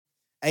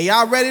Hey,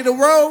 y'all ready to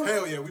roll?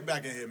 Hell yeah, we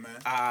back in here, man.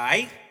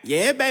 Alright.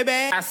 Yeah, baby.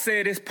 I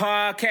said it's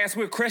podcast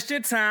with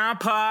Christian time,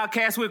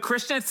 podcast with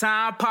Christian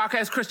time,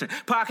 podcast Christian,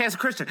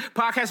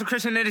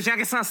 and it's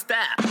Yankee Sun style.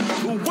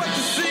 What you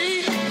see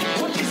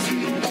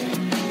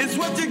is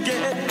what you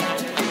get.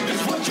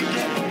 It's what you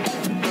get.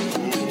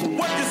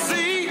 What you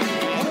see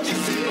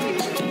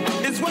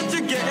is what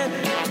you get.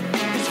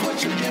 It's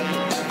what you get.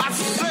 I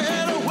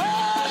said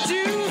what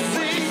you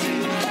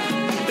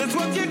see is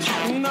what you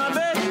get. Now,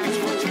 baby,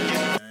 it's what you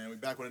get. And we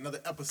back with another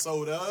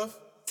episode of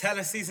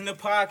Telling Season the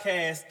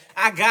podcast.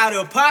 I got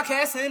a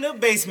podcast in the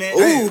basement.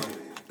 Ooh.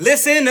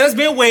 Listeners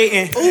been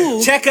waiting.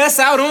 Ooh. Check us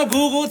out on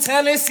Google,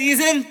 Telling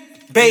Season,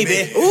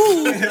 baby.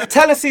 Ooh.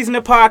 Telling Season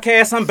the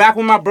podcast. I'm back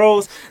with my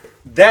bros.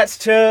 That's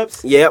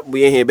Chubbs Yep,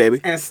 we in here,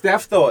 baby. and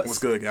Steph Thoughts. what's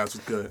good, guys?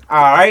 What's good?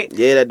 All right.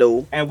 Yeah, that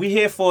dude. And we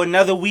here for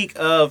another week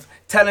of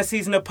Telling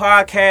Season the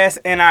podcast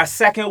and our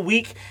second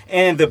week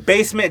in the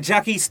Basement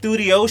Junkie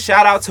studio.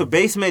 Shout out to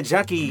Basement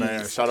Junkies.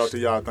 Man, shout out to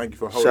y'all. Thank you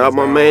for holding Shout out us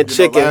my down. man,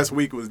 Chicken. Last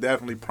week was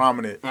definitely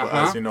prominent for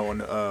us,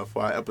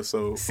 for our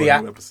episode. See, for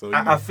our new episode.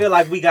 I feel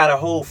like we got a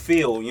whole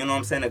feel, you know what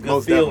I'm saying? A good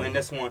Most feel definitely. in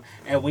this one.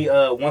 And we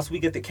once we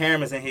get the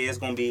cameras in here, it's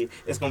gonna be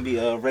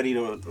ready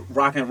to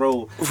rock and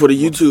roll. For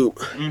the YouTube.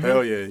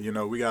 Hell yeah,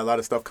 we got a lot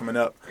of stuff coming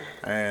up,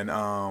 and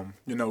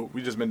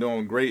we just been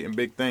doing great and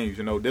big things.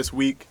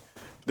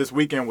 This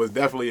weekend was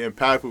definitely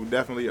impactful,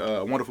 definitely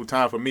a wonderful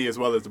time for me as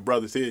well as the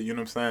brothers here. You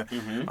know what I'm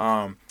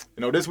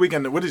saying? This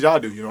weekend, what did y'all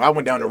do? I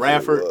went down to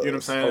Radford. You know what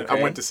I'm saying? Okay.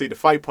 I went to see the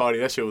fight party.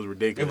 That shit was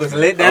ridiculous. It was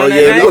lit down Oh,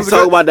 there. yeah, man. we gonna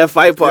talk about that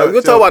fight part. Yeah, we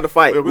gonna talk about the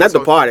fight. yeah, we Not the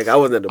talk- party. I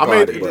wasn't at the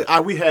party.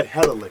 but we had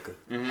hella liquor.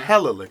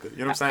 Hella liquor. You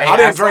know what I'm saying? Hey, I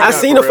didn't drink I that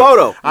seen for the real.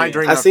 photo. I ain't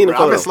drink I that seen for the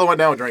real. I've been photo. slowing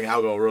down drinking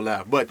alcohol real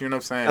loud. But you know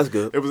what I'm saying? That's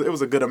good. It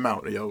was a good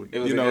amount, yo. It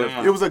was a good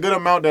amount. It was a good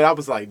amount that I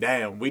was like,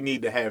 damn, we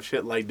need to have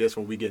shit like this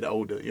when we get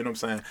older. You know what I'm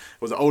saying?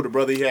 It was an older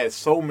brother. He had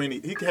so many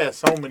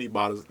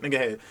bottles.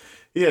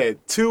 He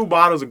had 2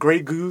 bottles of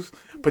Grey Goose,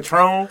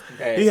 Patron.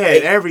 Okay. He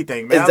had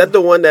everything, man. Is that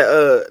the one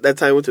that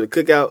time we went to the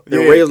cookout?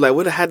 And Yeah. Ray was like,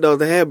 what are hot dogs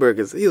and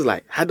hamburgers? He was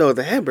like, hot dogs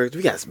and hamburgers?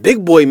 We got some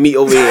big boy meat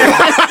over here. Whoa.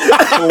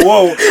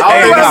 I don't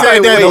Hey, think he nah, said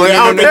that, wait, though. wait,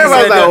 I don't think he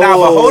everybody said like, that. nah,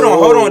 but hold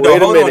on,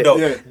 wait a minute. though.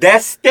 Yeah.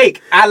 That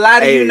steak, I lie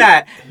to you Hey.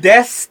 not.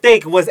 That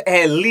steak was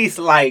at least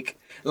like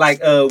 2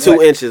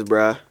 what? inches,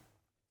 bruh.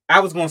 I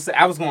was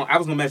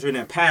gonna measure it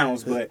in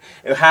pounds, but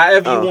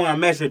however you Oh. want to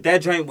measure it,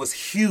 that drink was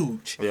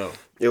huge. Yo.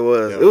 It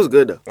was. Yeah. It was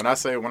good, though. When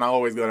I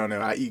always go down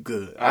there, I eat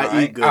good. All I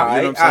right, eat good. all You know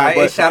right, what I'm saying? all right.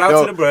 But, Shout out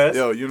yo, to the bros.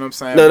 Yo, you know what I'm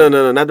saying?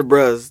 No, not the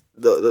bros.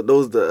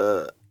 Those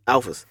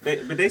alphas.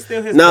 But they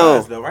still his No.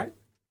 brothers though, right?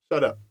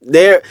 Shut up.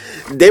 They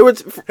better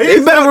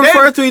so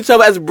refer to each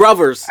other as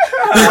brothers.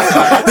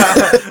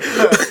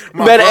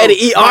 Better add an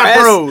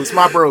ERS.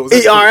 My bros.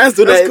 ERS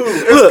to that.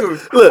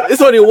 That's cool. Look,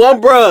 it's only one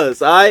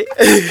bros, all right?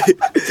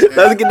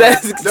 Let's get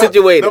that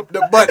situated.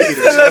 The butt eaters.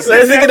 Let's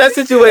get that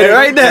situated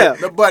right now.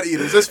 The butt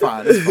eaters. It's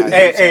fine. It's fine.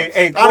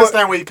 Hey, I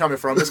understand where you're coming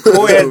from. It's cool.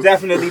 Boy It's has cool.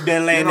 definitely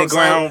been laying You know the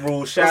what I'm saying? ground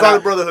rules. It's Shout like a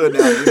out. brotherhood now.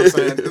 You know what I'm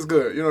saying? It's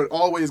good.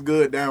 Always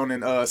good down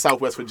in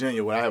Southwest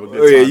Virginia where I have a good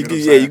Oh, time. yeah, you you know can, what I'm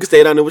yeah, saying? you can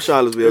stay down there with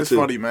Charlottesville, It's too.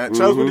 funny, man.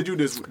 Charles, what did you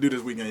do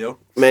this weekend, yo?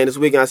 Man, this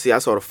weekend I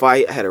saw the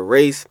fight. I had a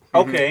race.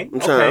 Okay. I'm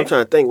trying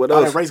to think what How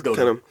else. that race go,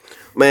 Kinda-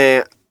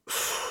 Man,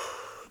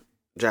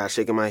 Josh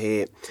shaking my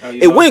head. Oh,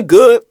 you It know? went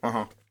good,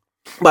 Uh-huh.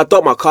 but I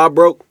thought my car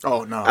broke.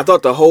 Oh, no. I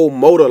thought the whole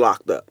motor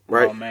locked up,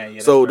 right? Oh, man, yeah,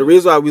 so that's the right.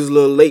 reason why we was a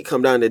little late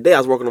come down today, I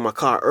was working on my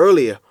car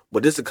earlier,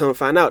 but this to come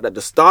find out that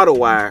the starter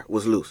wire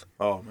was loose.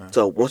 Oh, man.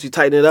 So once you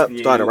tighten it up,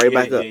 started right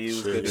back up. Yeah, you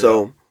was good to go.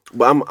 So,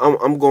 but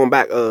I'm going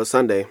back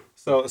Sunday.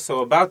 So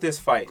about this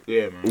fight.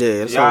 Yeah, man. Yeah,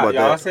 let's talk about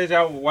Y'all that. said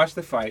y'all watched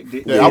the fight.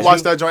 Yeah, I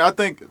watched that joint. I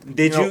think.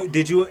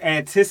 Did you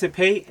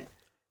anticipate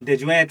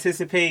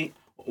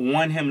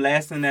him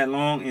lasting that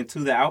long into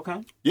the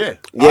outcome? Yeah.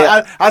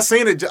 Yeah. I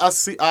seen it.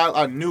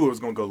 I knew it was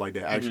gonna go like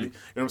that. Actually, Mm-hmm. you know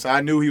what I'm saying.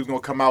 I knew he was gonna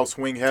come out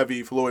swing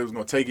heavy. Floyd was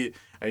gonna take it,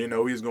 and he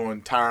was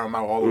gonna tire him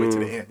out all the way to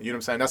the end. You know what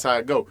I'm saying. That's how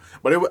it go.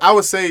 But I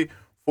would say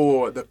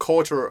for the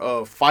culture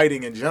of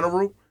fighting in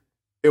general,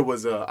 it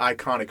was an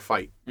iconic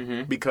fight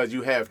because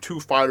you have 2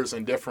 fighters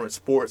in different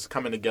sports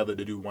coming together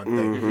to do one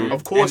thing.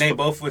 Of course, And they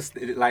both was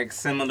like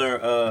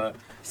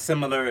similar.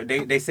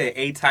 They said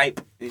A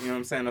type. You know what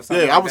I'm saying? Or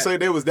something yeah, I like would that. say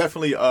they was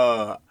definitely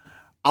Their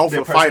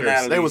alpha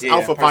fighters. They was personalities, yeah,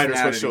 alpha fighters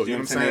for personalities, sure. You know what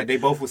I'm saying. They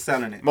both was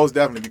selling it. Most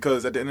definitely,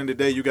 because at the end of the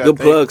day, you got Good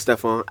plug,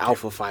 Stephon.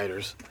 Alpha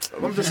fighters.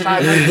 I'm just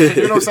trying to,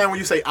 you know what I'm saying? When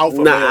you say alpha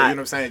Nah, male, you know what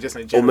I'm saying? Just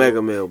in general.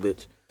 Omega male,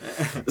 bitch.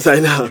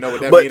 Say no. You know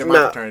what that but mean in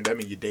my fraternity? That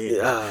mean you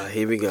dead.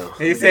 here we go.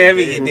 He said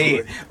he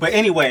did. But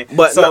anyway,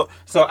 But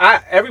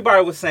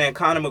everybody was saying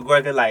Conor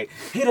McGregor, like,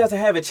 he doesn't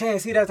have a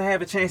chance.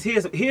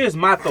 Here's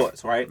my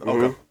thoughts, right?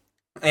 Okay.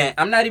 And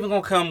I'm not even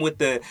gonna come with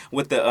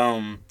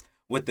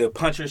the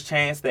puncher's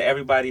chance that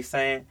everybody's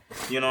saying.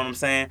 You know what I'm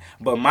saying?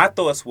 But my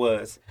thoughts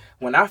was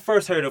when I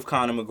first heard of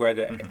Conor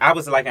McGregor, I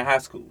was like in high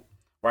school,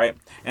 right?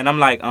 And I'm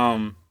like,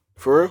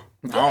 For real?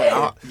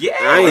 yeah.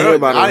 I ain't hear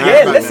about him.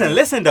 Yeah,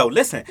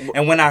 listen.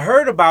 And when I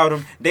heard about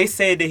him, they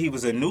said that he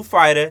was a new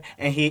fighter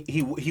and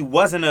he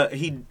wasn't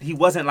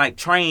like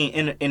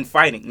trained in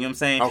fighting. You know what I'm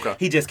saying? Okay.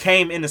 He just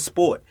came in the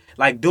sport.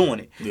 like doing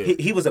it. Yeah.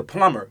 He was a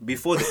plumber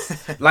before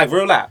this, like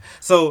real life.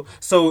 So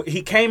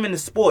he came in the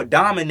sport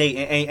dominating,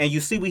 and you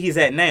see where he's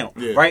at now,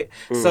 Yeah. right?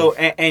 So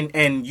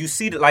and you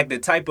see like the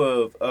type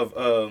of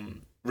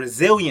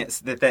resilience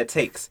that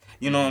takes,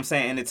 you know what I'm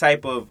saying, and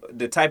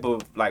the type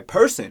of like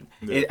person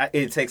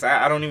it takes.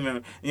 I don't even, you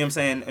know what I'm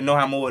saying, know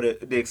how more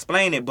to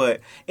explain it,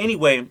 but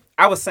anyway,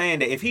 I was saying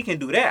that if he can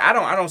do that,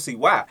 I don't see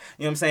why.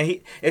 You know what I'm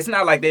saying? It's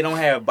not like they don't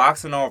have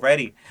boxing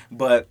already,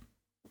 but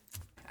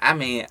I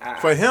mean,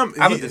 For him,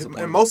 I was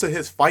disappointed. in most of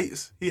his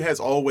fights, he has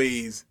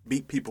always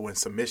beat people in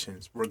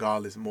submissions,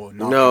 regardless more.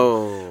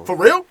 No. For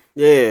real?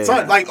 Yeah. So,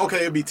 like,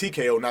 okay, it'd be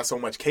TKO, not so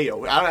much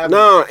KO.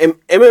 No,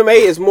 MMA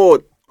is more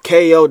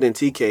KO than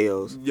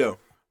TKOs. Yo,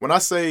 when I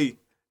say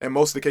in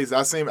most of the cases,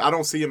 I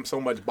don't see him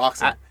so much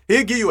boxing.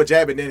 He'll give you a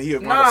jab and then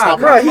he'll stop.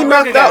 Bro, he McGregor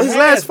knocked got out his hands,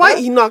 last fight.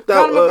 bro. He knocked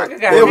out. Conor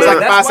McGregor got It was hands. like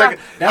That's 5 why-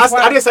 seconds. that's why-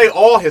 I didn't say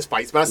all his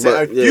fights, but I said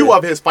But, a few yeah.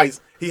 of his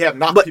fights he have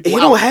knocked But people he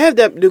out. don't have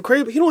that. The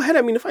crazy. He don't have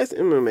that many fights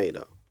in MMA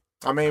though.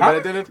 I mean, Huh? but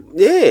it didn't.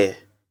 Yeah,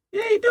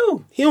 Yeah, he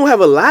do. he don't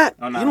have a lot.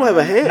 Oh, no, he don't have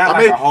a hand. Not I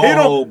like mean, a he don't-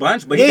 whole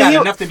bunch, but Yeah, he got he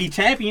don't- enough to be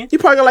champion. He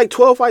probably got like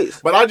 12 fights.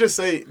 But I just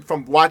say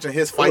from watching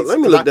his fights. let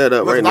me 'cause look that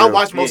up right I now.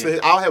 watched most Yeah. of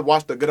his. I have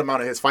watched a good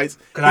amount of his fights.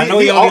 Because I know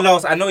he only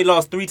lost. I know he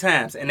lost 3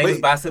 times, and they was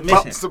by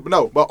submission.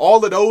 But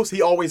all of those,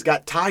 he always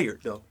got tired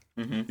though.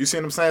 Mm-hmm. You see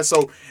what I'm saying?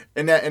 So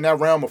in that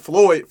realm of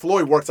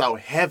Floyd works out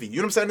heavy. You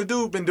know what I'm saying? The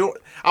dude been doing.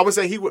 I would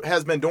say he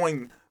has been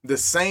doing the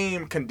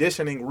same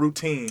conditioning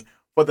routine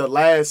for the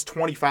last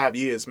 25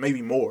 years,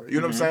 maybe more. You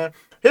know what I'm saying?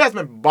 He has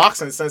been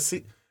boxing since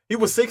he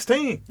was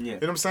 16. Yeah. You know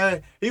what I'm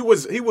saying? He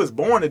was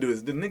born to do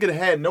this. The nigga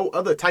had no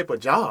other type of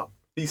job.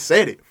 He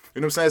said it.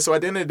 You know what I'm saying? So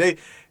at the end of the day,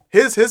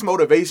 his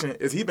motivation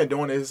is he been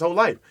doing it his whole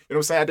life. You know what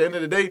I'm saying? At the end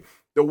of the day,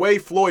 the way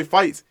Floyd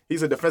fights,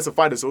 he's a defensive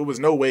fighter, so it was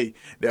no way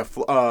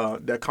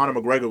that Conor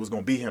McGregor was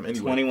gonna beat him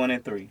anyway.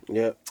 21-3.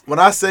 Yeah. When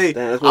I say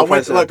Damn, that's I more went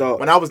fights than I thought.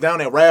 when I was down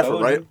at Radford,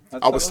 Told right? you.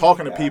 I I was told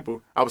talking you. to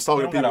people. I was He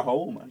talking don't to got a people.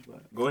 whole bunch,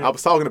 but go ahead. I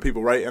was talking to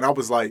people, right? And I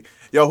was like,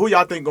 yo, who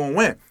y'all think gonna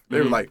win? They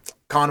were like,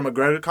 Conor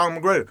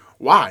McGregor.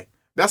 Why?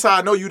 That's how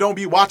I know you don't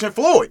be watching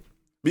Floyd.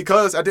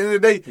 Because at the end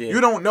of the day, you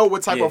don't know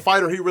what type of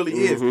fighter he really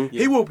is.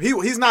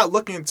 He's not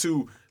looking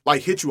to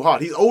like hit you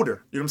hard. He's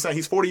older. You know what I'm saying?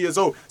 He's 40 years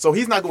old. So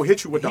he's not gonna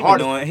hit you with the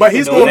hardest. But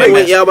he's gonna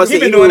make Yeah, I was He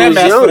about to been say, doing that he was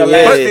mess for the young,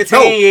 last yeah.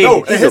 15 years.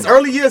 No, in his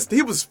early years,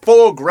 he was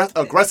full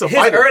aggressive His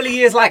fighter. early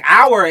years like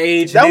our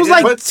age. That was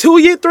nigga. like 2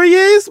 years, 3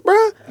 years,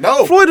 bro.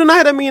 No. Floyd did not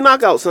have that many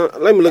knockouts, son.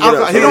 Let me look it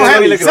up. He don't Let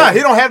me look it up. have.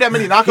 He don't have that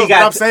many knockouts. He But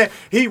got- I'm saying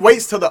he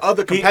waits till the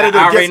other I competitor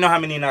already gets. know how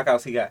many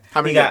knockouts he got.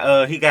 How many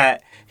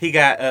He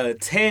got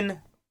 10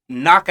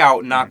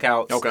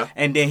 knockouts. Okay.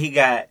 And then he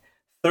got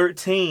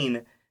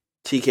 13.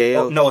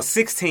 TKO.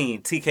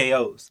 16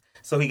 TKOs.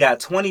 So he got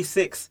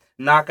 26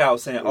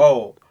 knockouts in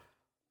all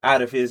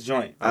out of his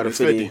joint. Out of It's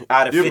 50.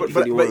 Out of Yeah,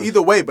 50. but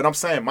either way, but I'm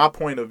saying my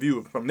point of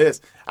view from this,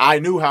 I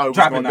knew how it was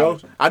Dropping going to go.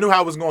 knowledge. I knew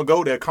how it was going to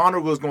go. That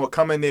Conor was going to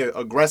come in there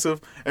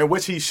aggressive, and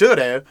which he should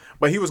have,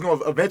 but he was going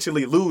to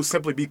eventually lose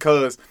simply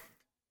because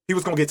he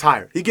was going to get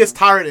tired. He gets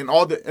tired in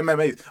all the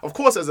MMAs. Of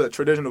course, as a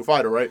traditional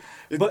fighter, right?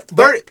 But-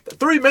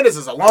 3 minutes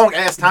is a long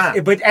ass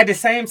time. But at the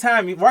same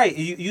time, you're right,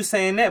 you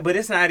saying that, but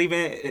it's not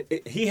even,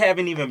 he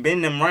haven't even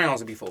been them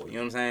rounds before, you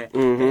know what I'm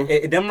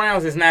saying? Them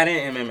rounds is not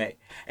in MMA.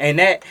 And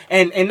that,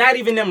 and not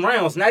even them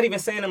rounds, not even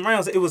saying them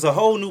rounds, it was a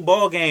whole new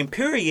ball game,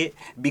 period,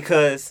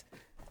 because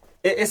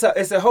it's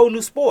a whole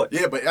new sport.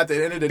 Yeah, but at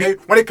the end of the day,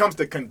 when it comes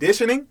to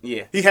conditioning,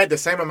 Yeah. he had the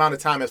same amount of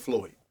time as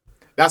Floyd.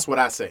 That's what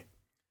I say.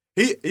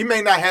 He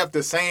may not have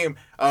the same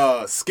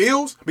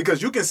skills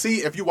because you can see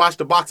if you watch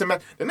the boxing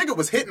match, the nigga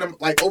was hitting him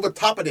like over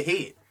top of the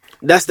head.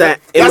 That's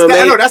that That's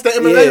MMA. that's the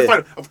MMA Yeah.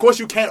 fighter. Of course,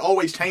 you can't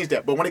always change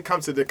that, but when it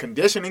comes to the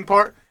conditioning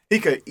part, he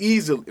could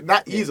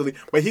not easily,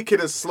 but he could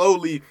have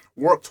slowly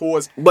worked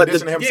towards But the-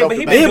 conditioning himself. but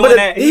he to been Yeah, be- but doing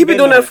that. he been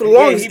doing that for the Yeah,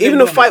 longest. he been Even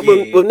the doing fight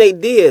that. Yeah. with Nate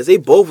Diaz, they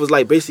both was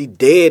like basically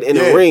dead in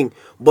Yeah. the ring.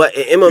 But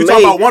in MMA, You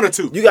talking about one or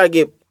two? You gotta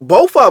get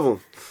both of them.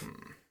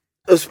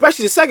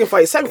 Especially the second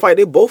fight. Second fight,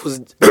 they both was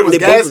It was they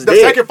gas. both was The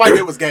dead. second fight,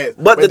 it was gas.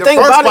 But the thing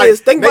first about fight, it is,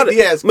 think Nate about it.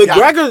 Diaz got him.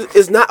 McGregor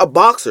is not a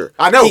boxer.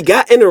 I know. He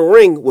got in the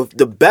ring with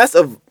the best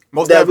of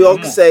Most that we all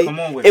definitely. can say, Come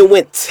on with and it.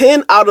 went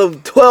 10 out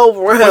of 12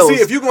 rounds. But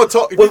see, if you're gonna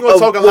talk,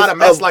 a lot of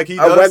mess like he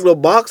does, a regular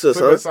boxer,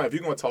 son. son, if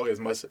you're gonna talk as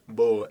much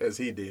bull as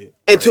he did,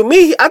 And to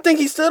me, I think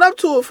he stood up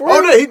to it for oh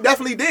real. no, he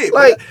definitely did.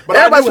 Like, but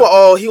I everybody's knew like,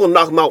 oh, he gonna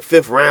knock him out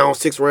 5th round,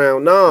 6th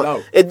round. Nah.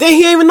 No. And then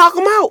he ain't even knock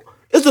him out.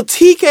 It's a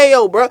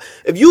TKO, bro.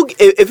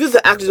 If it's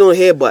an accident on the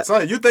headbutt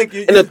son, you think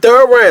in the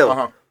 3rd round,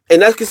 Uh-huh.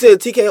 and that's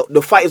considered TKO,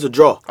 the fight is a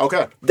draw.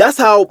 okay? That's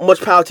how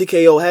much power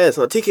TKO has,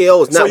 huh?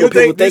 TKO is not you what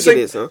people think it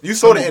is, huh? You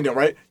saw the ending,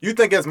 right? You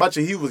think as much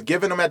as he was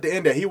giving him at the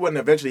end that he wouldn't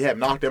eventually have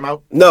knocked him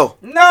out? No.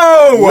 No!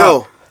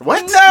 No.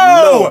 What?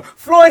 No,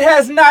 Floyd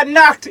has not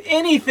knocked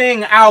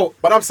anything out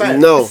But I'm saying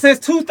No. since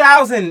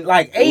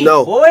 2008.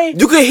 No, boy.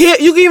 You can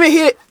even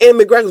hear Ian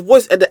McGregor's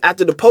voice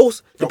after the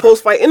post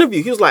fight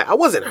interview. He was like, "I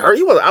wasn't hurt.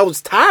 I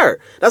was tired.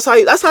 That's how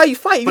you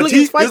fight. You look at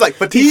his Fatigue. fight. He was like,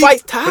 fatigue. He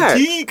fights tired.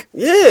 Fatigue.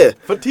 Yeah,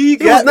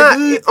 Fatigue. He was got the not. I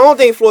good. don't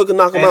think Floyd could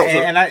knock him out.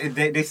 And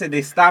they said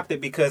they stopped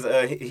it because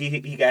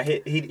he got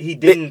hit. He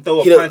didn't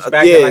throw a punch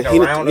back in like a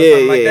round or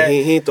something like that.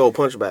 He didn't throw a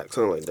punch back,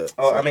 something like that.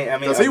 Oh, I mean,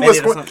 Because a he was,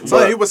 minute or something.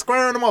 so he was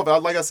squaring them off.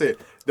 Like I said,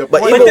 the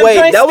But point. either the way,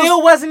 joint that was-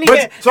 still wasn't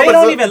even. They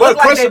don't even look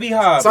like they be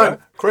hard. Son, Bro.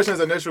 Christian's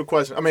initial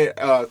question.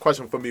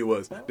 Question for me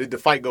was: did the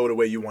fight go the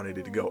way you wanted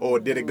it to go, or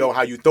did it go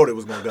how you thought it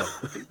was going to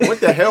go? What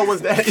the hell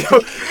was that? Yo,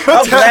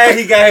 I'm glad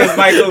he got his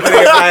mic over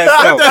there by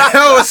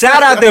himself.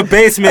 Shout out the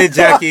basement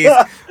jockeys,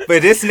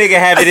 but this nigga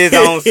having his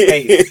own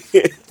space.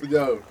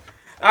 Yo.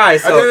 All right,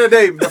 At the end so of the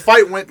day, the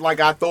fight went like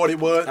I thought it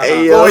would.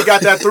 Hey, Floyd yo.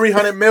 got that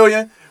 $300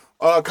 million.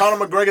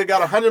 Conor McGregor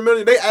got $100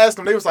 million. They asked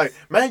him. They was like,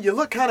 "Man, you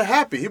look kind of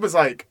happy." He was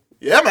like,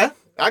 "Yeah, man,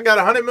 I got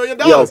 $100 million."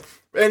 Yo.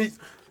 And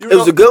It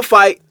was a good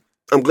fight.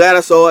 I'm glad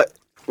I saw it.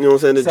 You know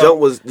what I'm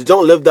saying? The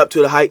jump lived up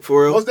to the hype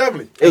for real. most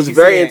definitely. It was you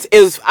very.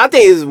 said- I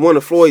think it was one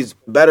of Floyd's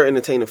better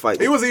entertaining fights.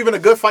 It was even a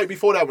good fight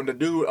before that when the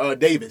dude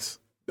Davis,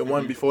 the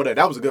one before that,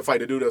 that was a good fight.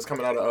 The dude that was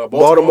coming out of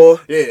Baltimore. Baltimore?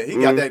 Yeah, he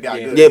got that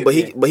guy. Good. Yeah,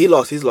 but he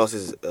lost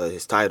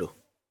his title.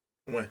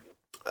 When?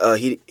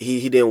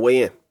 He didn't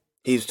weigh in.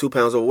 He was 2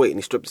 pounds overweight and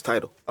he stripped his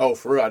title. Oh,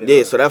 for real? I didn't Yeah,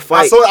 know so that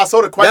fight. I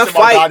saw the question. That mark,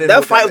 but I fight. didn't That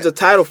look fight at was a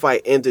title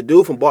fight, and the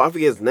dude from Baltimore, I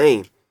forget his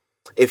name.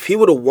 If he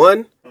would have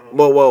won,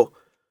 well,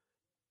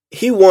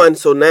 he won.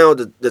 So now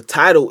the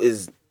title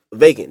is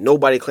vacant.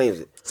 Nobody claims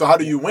it. So how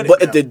do you win it?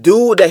 But now? if the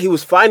dude that he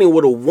was fighting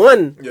would have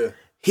won, Yeah.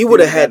 he would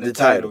have got had the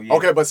title. yeah.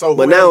 Okay, but so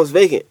But who now is- it's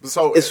vacant.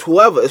 So It's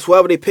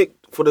whoever they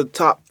picked for the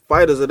top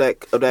fighters of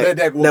that will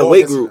that go weight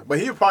against him. group. But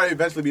he'll probably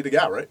eventually be the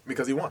guy, right?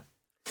 Because he won.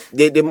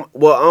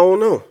 Well, I don't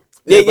know.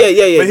 Yeah.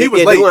 But he was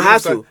They're late. gonna you know have what I'm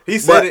to. saying? He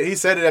said it. He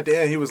said it at the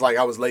end. He was like,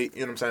 "I was late." You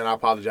know what I'm saying? I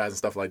apologize and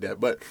stuff like that.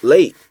 But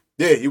Late.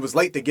 yeah, he was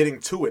late to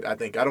getting to it. I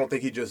think. I don't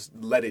think he just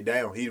let it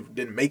down. He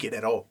didn't make it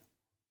at all.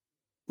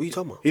 What are you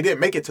talking about? He didn't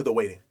make it to the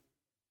waiting.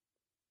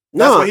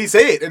 That's No, what he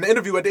said in the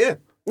interview at the end.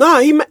 no,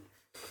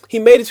 he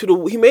made it to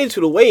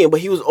the weigh-in, but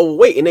he was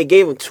overweight, and they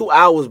gave him 2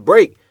 hours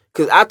break.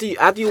 Because after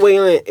you weigh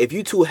in, if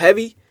you too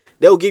heavy,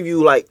 they'll give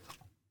you like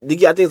they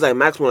got things like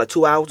maximum like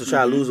 2 hours to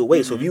try to lose the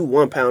weight. So if you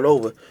 1 pound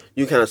over,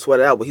 you kind of sweat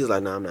it out. But he's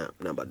like, "Nah, I'm not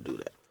about to do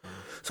that."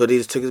 So they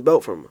just took his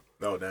belt from him.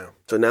 Oh damn!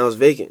 So now it's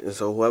vacant, and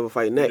so whoever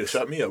fight You next, just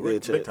shut me up yeah,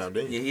 big time,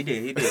 didn't you? Yeah,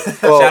 he did.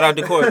 Shout out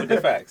to Corey with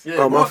the facts. Yeah,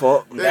 Oh, my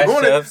fault. Yeah, That's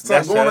going Chefs,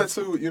 that's going Chefs.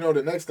 into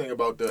the next thing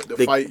about the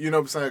The- fight. You know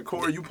what I'm saying?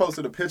 Corey, you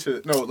posted a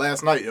picture. No,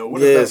 last night, yo. What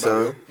Yeah, is that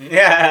about, son. yo?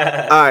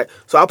 Yeah. All right,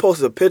 so I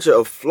posted a picture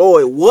of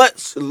Floyd.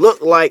 What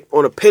looked like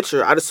on a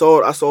picture? I saw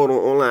it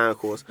online, of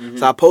course.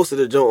 So I posted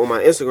a joke on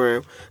my Instagram,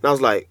 and I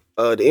was like,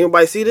 "Did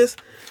anybody see this?"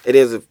 And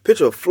there's a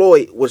picture of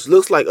Floyd, which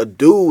looks like a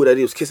dude that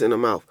he was kissing in the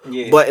mouth.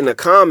 Yeah. But in the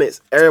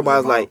comments,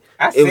 everybody's mom. like,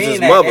 I "It was seen his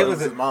that. mother." It was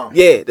His mom.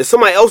 Yeah, there's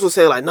somebody else was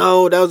saying like,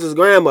 "No, that was his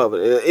grandmother."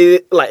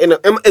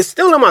 It's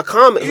still in my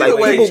comments. Either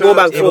Like way, people go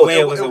back and Either forth. way,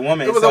 it was a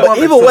woman. It was So- a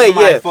woman. Either way,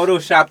 somebody yeah.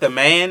 photoshopped a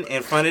man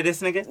in front of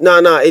this nigga. No,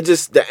 it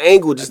just the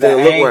angle just The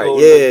didn't look angle.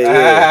 right.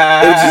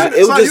 Yeah. It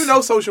was Son, just you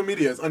know social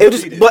media is It was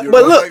undefeated. just, but you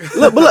but know?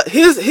 look, but look.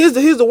 Here's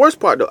the worst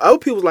part though. Other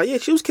people was like, "Yeah,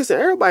 she was kissing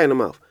everybody in the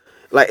mouth,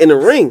 like in the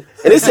ring."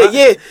 And they said,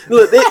 "Yeah,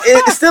 look,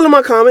 it's still in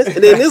my comments."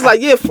 And then it's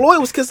like, "Yeah, Floyd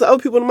was kissing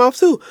other people in the mouth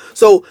too."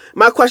 So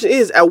my question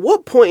is, at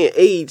what point in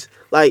age,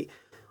 like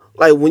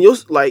when you're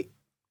like,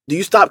 do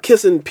you stop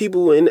kissing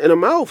people in the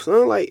mouth?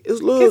 Son? Like it's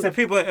little, Kissing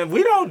people,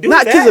 we don't do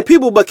not that. kissing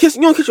people, but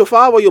kissing. You don't kiss your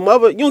father or your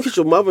mother. You don't kiss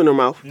your mother in the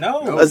mouth.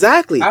 No.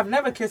 Exactly. I've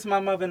never kissed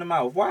my mother in the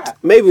mouth. Why?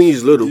 Maybe when you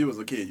was little. you was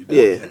a kid. You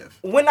Yeah. didn't have.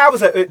 When I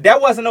was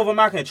that wasn't over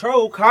my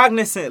control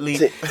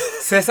cognizantly.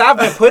 Since I've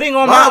been putting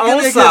on Mom, my give own me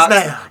a kiss socks,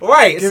 now.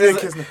 right? Give me a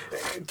since-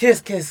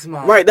 kiss now. kiss,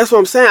 mom. Right, that's what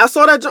I'm saying. I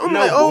saw that jump. I'm No,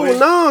 like, oh boy.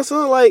 no,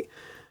 son. Like,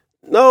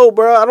 no,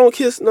 bro, I don't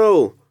kiss.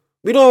 No,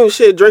 we don't even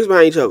share drinks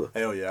behind each other.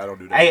 Hell yeah, I don't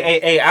do that.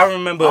 Hey! I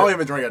remember. I don't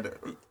even drink at that.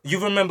 You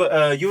remember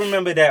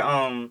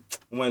that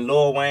when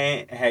Lil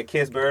Wayne had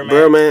kissed Birdman?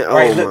 Birdman? Oh,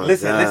 right, my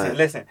listen.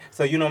 God.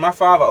 So my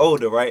father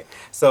older, right?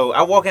 So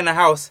I walk in the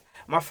house,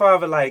 my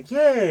father like,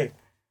 "Yeah,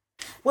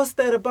 what's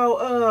that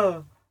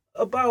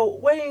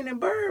about Wayne and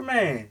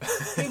Birdman?"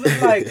 He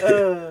was like,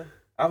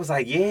 I was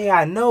like, "Yeah,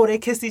 I know, they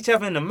kissed each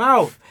other in the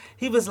mouth."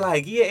 He was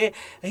like, "Yeah."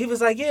 He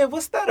was like, "Yeah,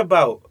 what's that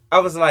about?" I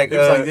was like, He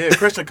was like, "Yeah,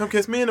 Christian, come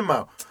kiss me in the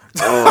mouth."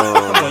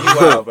 Oh, "Come on, you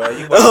wild, bro.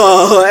 You wild."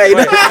 oh, hey,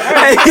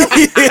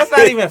 That's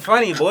not even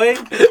funny, boy.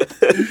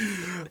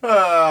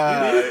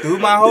 Do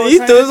my whole he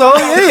thing. threw his whole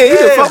thing. He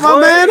just fucked my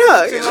boy. man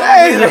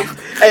up.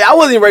 Hey, I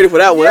wasn't even ready for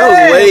that one. That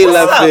was way what's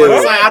left up? field.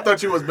 It's like, I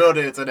thought you was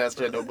building into that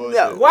shit. No bullshit.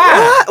 Yeah.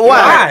 Why?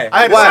 Why?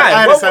 I had to Why? say-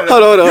 I had to say that.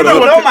 Hold on. You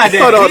don't know my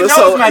dad. Hold on. He knows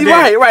So, my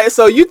dad. right.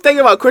 So you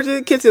thinking about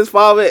Christian kissing his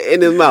father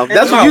in his mouth?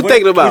 That's what you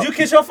thinking about. Would you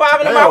kiss your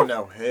father in the Hell mouth?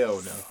 no.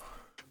 Hell no.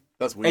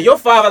 That's weird. And your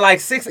father like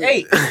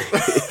 6'8".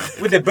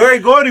 with the Barry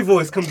Gordy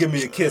voice, come give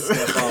me a kiss.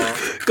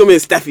 Come here,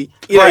 Steffi.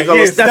 You know, Right, call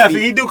yeah, him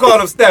Steffi. He do call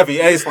him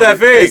Steffi. Hey,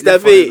 Steffi.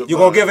 Steffi. You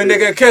gonna give a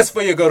nigga a kiss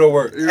before you go to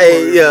work?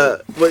 Hey, yeah,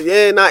 but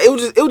yeah, nah, it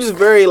was just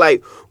very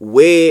like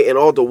weird and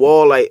off the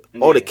wall, like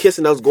all the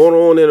kissing that was going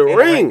on in the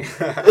ring.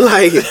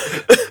 Like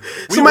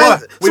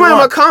somebody in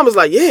my comments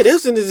like, yeah,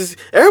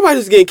 everybody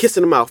was getting kissed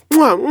in the mouth.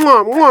 Mwah,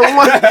 mwah, mwah,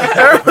 mwah.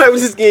 Everybody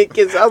was just getting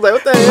kissed. I was like,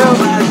 what the hell?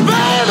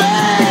 Baby,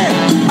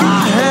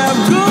 I have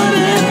good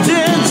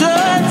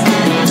intentions.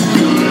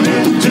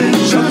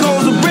 But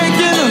those are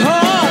breaking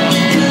heart.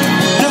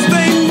 Just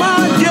ain't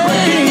my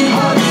game.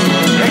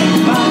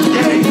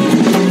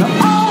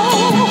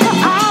 All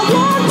I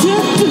want to do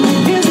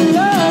is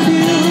love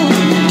you.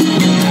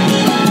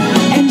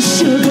 And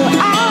sugar, I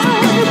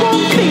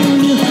won't feel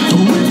you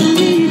with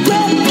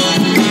regret.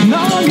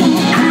 No, no.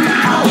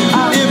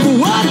 If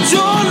what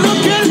you're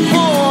looking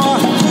for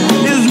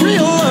is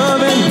real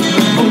loving,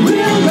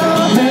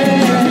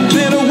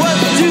 then what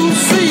you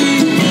see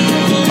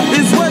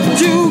is what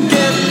you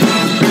get.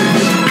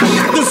 I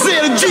got to say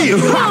it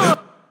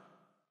again.